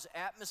cause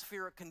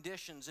atmospheric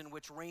conditions in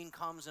which rain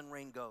comes and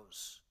rain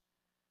goes.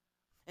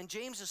 And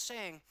James is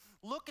saying,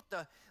 look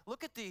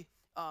at the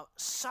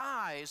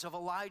size of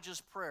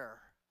Elijah's prayer.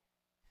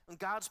 When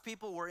God's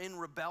people were in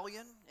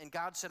rebellion, and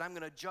God said, I'm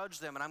going to judge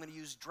them, and I'm going to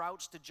use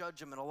droughts to judge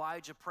them, and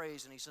Elijah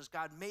prays, and he says,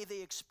 God, may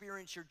they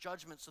experience your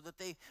judgment so that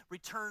they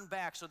return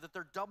back, so that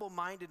their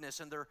double-mindedness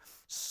and their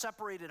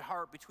separated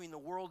heart between the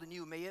world and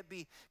you, may it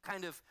be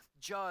kind of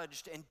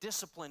judged and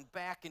disciplined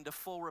back into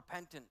full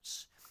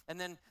repentance. And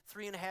then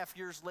 3.5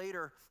 years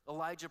later,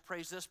 Elijah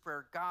prays this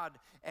prayer, God,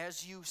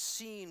 as you've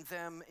seen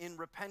them in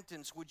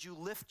repentance, would you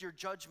lift your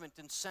judgment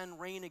and send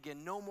rain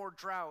again? No more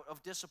drought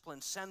of discipline.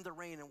 Send the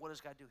rain. And what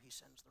does God do? He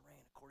sends the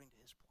rain according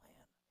to his plan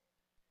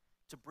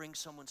to bring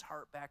someone's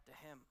heart back to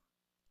him.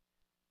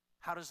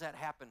 How does that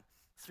happen?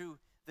 Through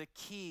the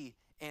key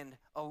and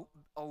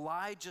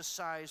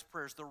Elijah-sized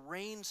prayers, the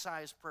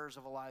rain-sized prayers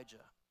of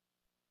Elijah.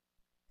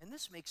 And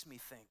this makes me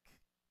think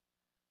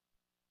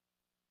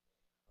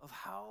of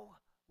how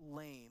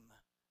lame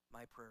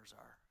my prayers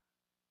are.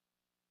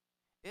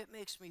 It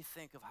makes me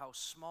think of how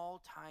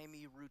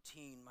small-timey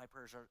routine my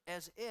prayers are,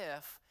 as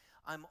if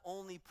I'm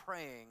only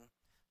praying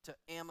to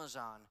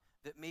Amazon,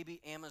 that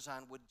maybe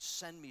Amazon would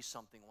send me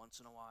something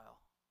once in a while.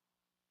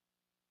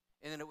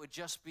 And then it would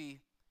just be,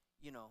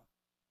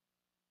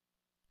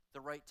 the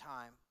right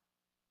time,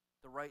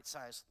 the right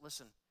size.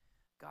 Listen,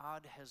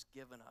 God has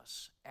given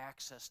us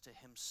access to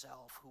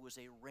himself, who is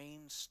a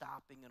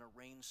rain-stopping and a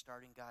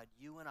rain-starting God.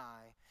 You and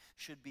I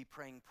should be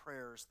praying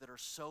prayers that are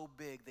so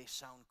big they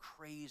sound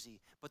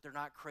crazy, but they're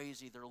not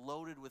crazy. They're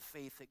loaded with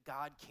faith that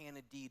God can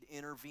indeed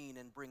intervene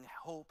and bring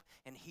hope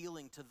and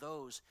healing to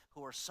those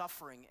who are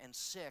suffering and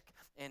sick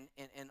and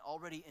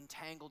already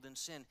entangled in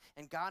sin.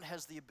 And God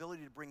has the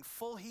ability to bring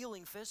full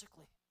healing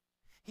physically.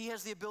 He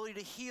has the ability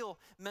to heal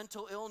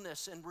mental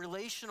illness and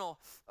relational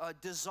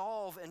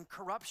dissolve and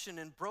corruption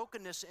and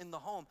brokenness in the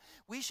home.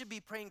 We should be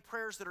praying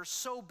prayers that are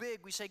so big.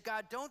 We say,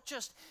 God, don't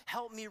just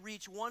help me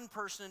reach one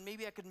person and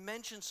maybe I could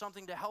mention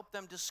something to help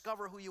them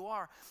discover who you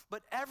are,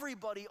 but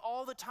everybody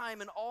all the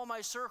time in all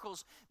my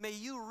circles, may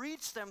you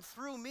reach them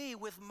through me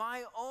with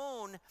my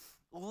own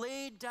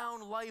laid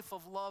down life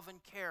of love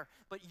and care.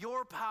 But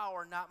your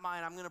power, not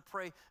mine. I'm going to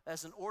pray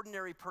as an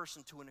ordinary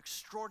person to an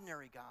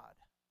extraordinary God.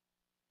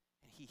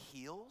 He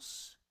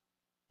heals,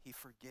 he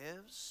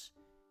forgives,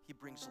 he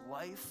brings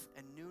life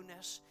and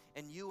newness.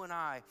 And you and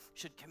I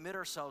should commit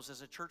ourselves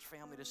as a church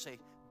family to say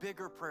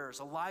bigger prayers,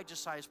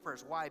 Elijah-sized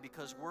prayers. Why?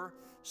 Because we're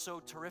so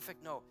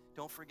terrific? No,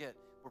 don't forget,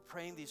 we're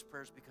praying these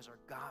prayers because our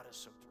God is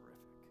so terrific.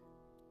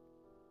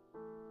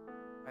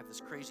 I have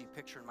this crazy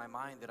picture in my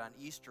mind that on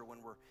Easter,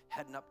 when we're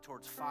heading up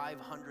towards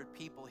 500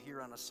 people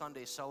here on a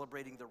Sunday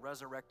celebrating the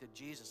resurrected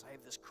Jesus, I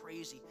have this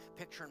crazy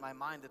picture in my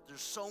mind that there's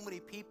so many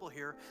people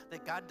here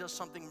that God does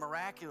something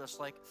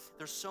miraculous. Like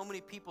there's so many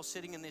people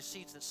sitting in these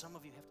seats that some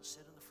of you have to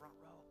sit in the front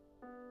row.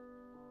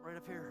 Right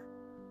up here.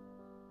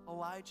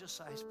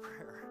 Elijah-sized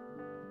prayer.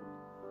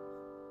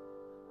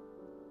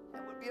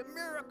 That would be a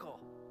miracle.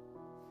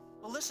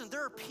 Well, listen,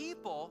 there are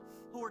people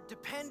who are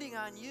depending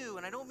on you,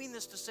 and I don't mean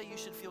this to say you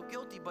should feel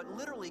guilty, but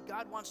literally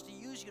God wants to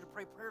use you to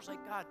pray prayers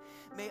like, God,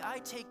 may I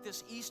take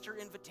this Easter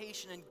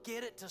invitation and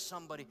get it to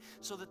somebody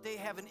so that they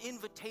have an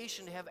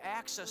invitation to have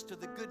access to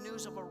the good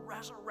news of a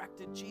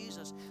resurrected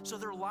Jesus, so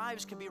their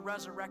lives can be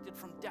resurrected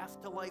from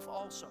death to life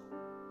also.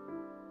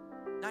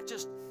 Not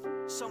just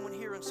someone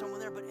here and someone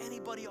there, but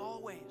anybody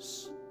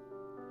always.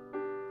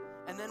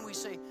 And then we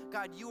say,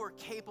 God, you are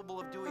capable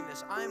of doing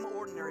this. I'm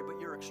ordinary, but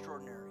you're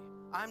extraordinary.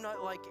 I'm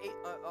not like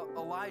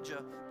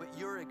Elijah, but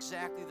you're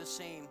exactly the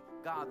same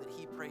God that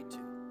he prayed to.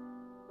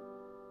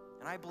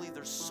 And I believe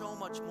there's so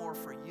much more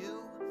for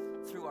you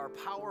through our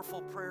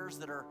powerful prayers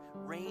that are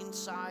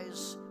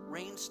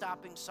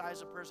rain-stopping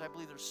size of prayers. I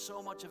believe there's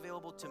so much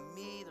available to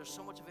me. There's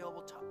so much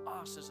available to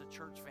us as a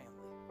church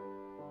family.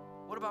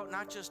 What about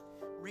not just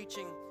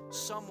reaching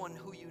someone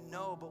who you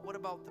know, but what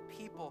about the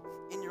people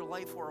in your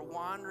life who are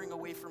wandering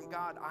away from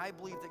God? I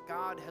believe that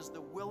God has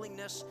the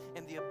willingness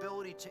and the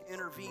ability to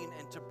intervene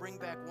and to bring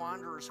back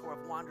wanderers who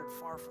have wandered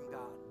far from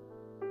God.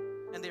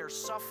 And they are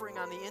suffering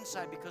on the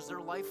inside because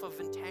their life of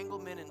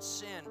entanglement and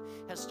sin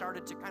has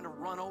started to kind of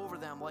run over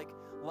them like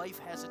life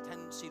has a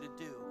tendency to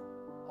do.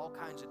 All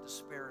kinds of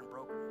despair and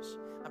brokenness.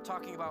 I'm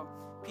talking about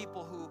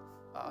people who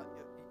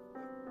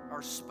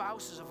are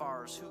spouses of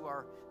ours who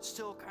are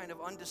still kind of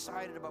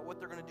undecided about what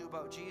they're going to do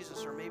about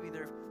Jesus, or maybe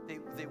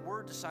they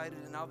were decided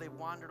and now they've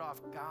wandered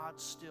off. God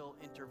still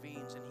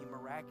intervenes and he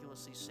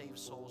miraculously saves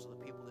souls of the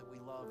people that we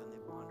love and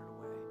they've wandered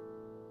away.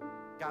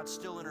 God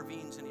still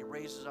intervenes and he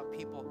raises up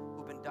people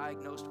who've been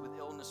diagnosed with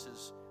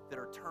illnesses that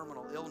are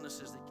terminal,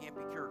 illnesses that can't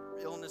be cured,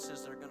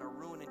 illnesses that are going to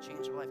ruin and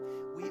change their life.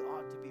 We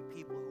ought to be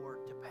people who are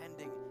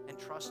depending and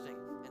trusting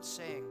and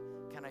saying,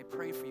 can I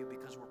pray for you?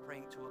 Because we're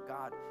praying to a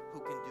God who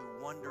can do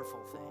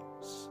wonderful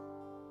things.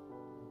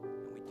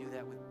 And we do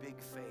that with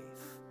big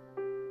faith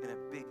in a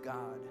big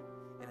God.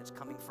 And it's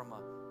coming from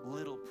a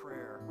little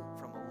prayer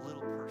from a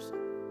little person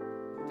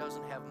who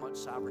doesn't have much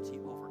sovereignty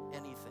over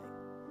anything.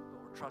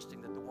 But we're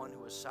trusting that the one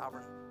who is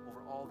sovereign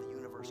over all the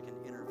universe can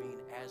intervene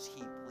as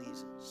he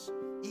pleases.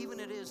 Even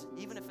if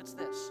it's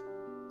this.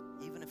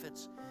 Even if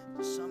it's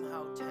to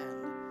somehow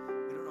tend,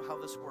 we don't know how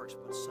this works,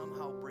 but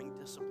somehow bring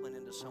discipline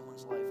into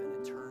someone's life and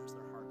it turns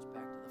their hearts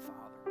back to the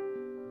Father.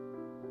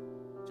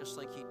 Just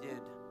like he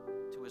did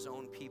to his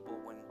own people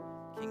when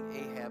King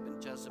Ahab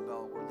and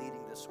Jezebel were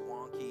leading this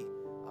wonky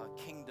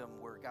kingdom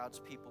where God's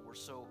people were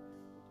so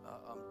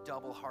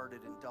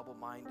double-hearted and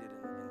double-minded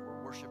and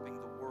were worshiping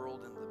the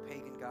world and the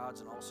pagan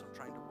gods and also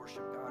trying to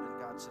worship God. And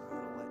God said, I'm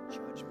going to let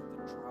judgment,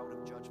 the drought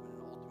of judgment,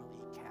 and ultimately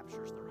he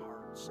captures their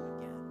hearts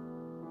again.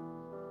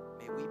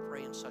 May we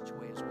pray in such a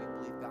way as we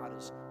believe God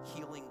is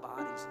healing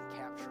bodies and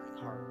capturing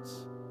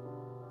hearts.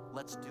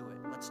 Let's do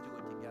it. Let's do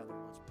it together.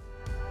 Let's pray.